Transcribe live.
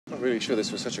not really sure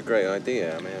this was such a great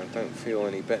idea. I mean, I don't feel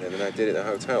any better than I did at the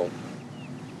hotel.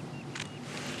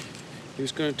 He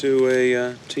was going to do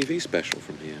a TV special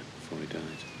from here before he died.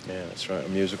 Yeah, that's right. A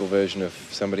musical version of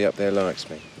Somebody Up There Likes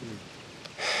Me.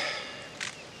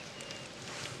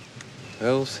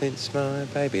 Well, since my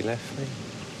baby left me,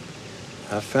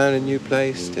 I found a new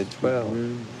place to dwell.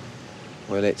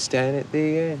 Well, it's down at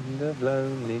the end of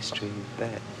Lonely Street,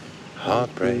 that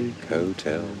Heartbreak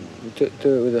Hotel. Do it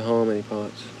with the harmony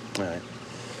parts. All right.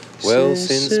 Well,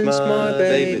 since my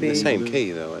baby... The same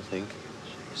key, though, I think.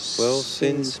 Well,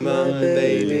 since my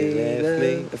baby left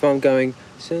me... If I'm going,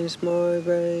 since my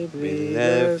baby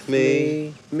left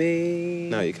me...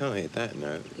 No, you can't hit that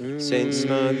note. Since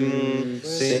my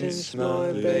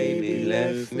baby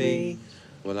left me...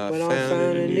 Well, I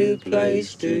found a new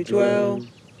place to dwell.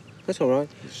 That's all right.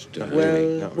 Not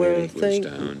really.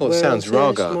 Well, it sounds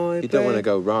raga. You don't want to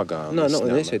go raga on No, this not on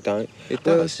number. this, it don't. It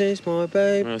Well, does. since my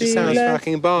baby It sounds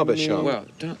fucking barbershop. Well,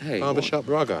 don't... Hey, Barbershop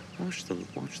raga. watch the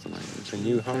language. It's a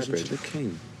new hybrid. To the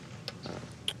king. Oh,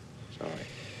 sorry.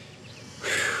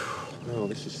 Oh,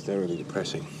 this is thoroughly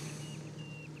depressing.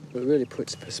 It really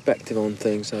puts perspective on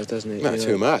things, though, doesn't it? Not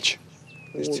too much.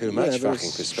 There's too much yeah, but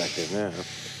fucking perspective now.